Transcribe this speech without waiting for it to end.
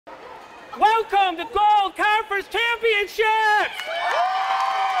welcome the Gold Conference Championships!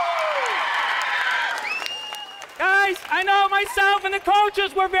 Guys, I know myself and the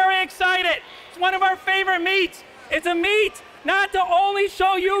coaches were very excited. It's one of our favorite meets. It's a meet not to only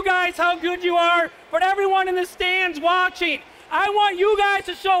show you guys how good you are, but everyone in the stands watching. I want you guys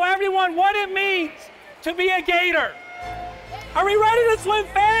to show everyone what it means to be a Gator. Are we ready to swim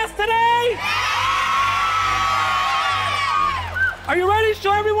fast today? Are you ready to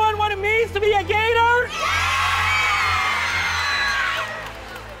show everyone what it means to be a Gator?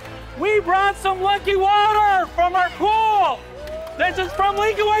 We brought some Lucky Water from our pool. This is from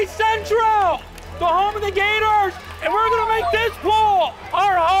Lincoln Central, the home of the Gators, and we're gonna make this pool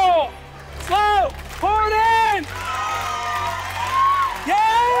our home. Slow, pour it in.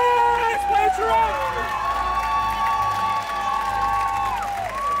 Yes, place her up.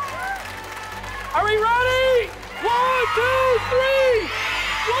 Are we ready? 1, 2, 3.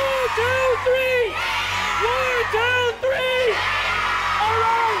 1, 2, 3. 1, 2, 3. All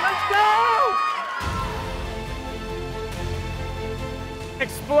right, let's go.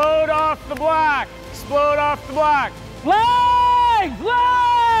 Explode off the block. Explode off the block. Flag!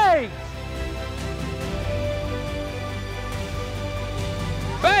 Flag!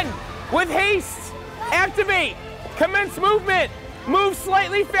 Ben, with haste, activate, commence movement. Move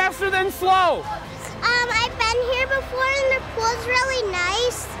slightly faster than slow. I've been here before and the pool's really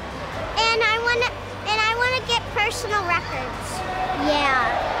nice, and I wanna get personal records.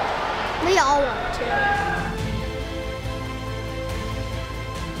 Yeah, we all want to.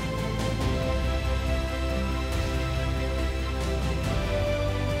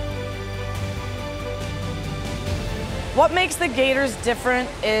 What makes the Gators different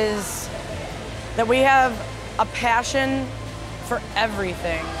is that we have a passion for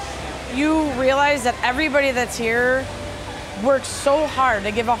everything. You realize that everybody that's here works so hard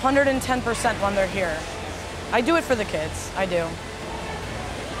to give 110% when they're here. I do it for the kids, I do.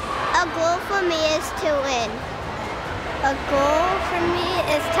 A goal for me is to win. A goal for me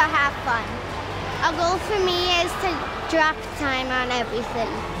is to have fun. A goal for me is to drop time on everything.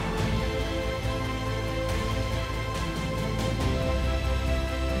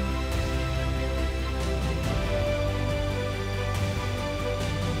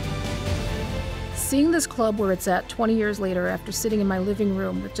 Seeing this club where it's at 20 years later, after sitting in my living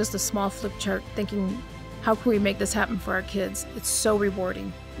room with just a small flip chart thinking, how can we make this happen for our kids? It's so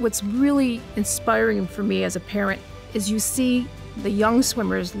rewarding. What's really inspiring for me as a parent is you see the young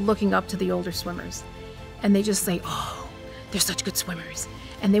swimmers looking up to the older swimmers, and they just say, oh, they're such good swimmers,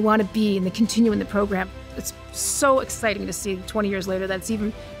 and they want to be, and they continue in the program. It's so exciting to see 20 years later that's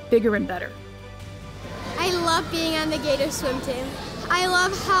even bigger and better. I love being on the Gator swim team. I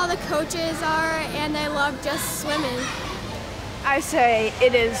love how the coaches are, and I love just swimming. I say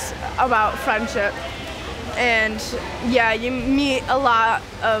it is about friendship. And yeah, you meet a lot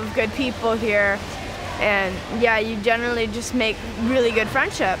of good people here. And yeah, you generally just make really good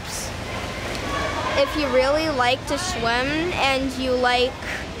friendships. If you really like to swim and you like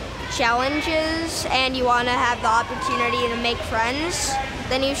challenges and you want to have the opportunity to make friends,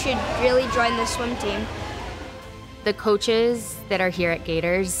 then you should really join the swim team. The coaches that are here at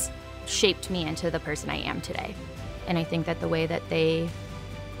Gators shaped me into the person I am today. And I think that the way that they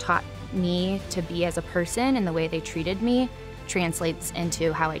taught me to be as a person and the way they treated me translates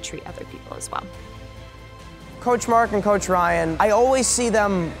into how I treat other people as well. Coach Mark and Coach Ryan, I always see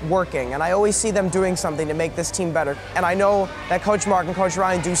them working and I always see them doing something to make this team better. And I know that Coach Mark and Coach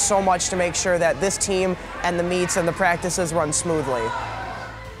Ryan do so much to make sure that this team and the meets and the practices run smoothly.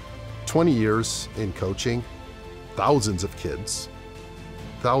 20 years in coaching, thousands of kids,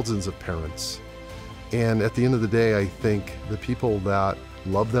 thousands of parents. And at the end of the day, I think the people that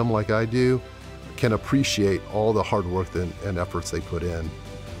love them like I do can appreciate all the hard work and efforts they put in.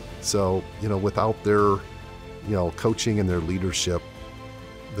 So, without their, coaching and their leadership,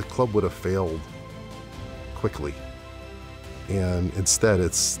 the club would have failed quickly. And instead,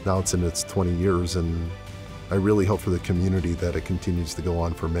 now it's in its 20 years, and I really hope for the community that it continues to go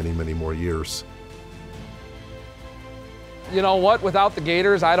on for many, many more years. You know what, without the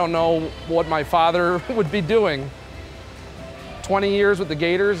Gators, I don't know what my father would be doing. 20 years with the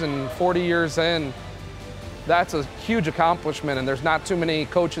Gators and 40 years in, that's a huge accomplishment, and there's not too many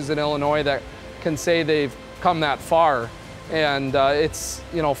coaches in Illinois that can say they've come that far. And it's,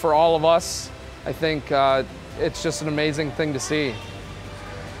 for all of us, I think it's just an amazing thing to see.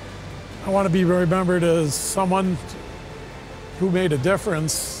 I want to be remembered as someone who made a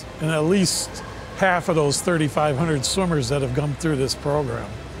difference in at least half of those 3,500 swimmers that have come through this program.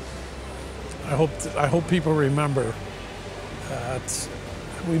 I hope people remember that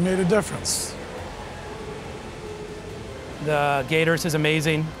we made a difference. The Gators is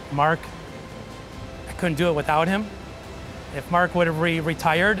amazing. Mark, I couldn't do it without him. If Mark would have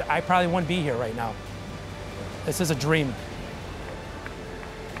retired, I probably wouldn't be here right now. This is a dream.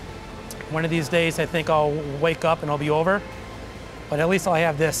 One of these days, I think I'll wake up and it'll be over, but at least I'll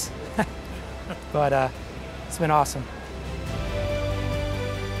have this. But it's been awesome.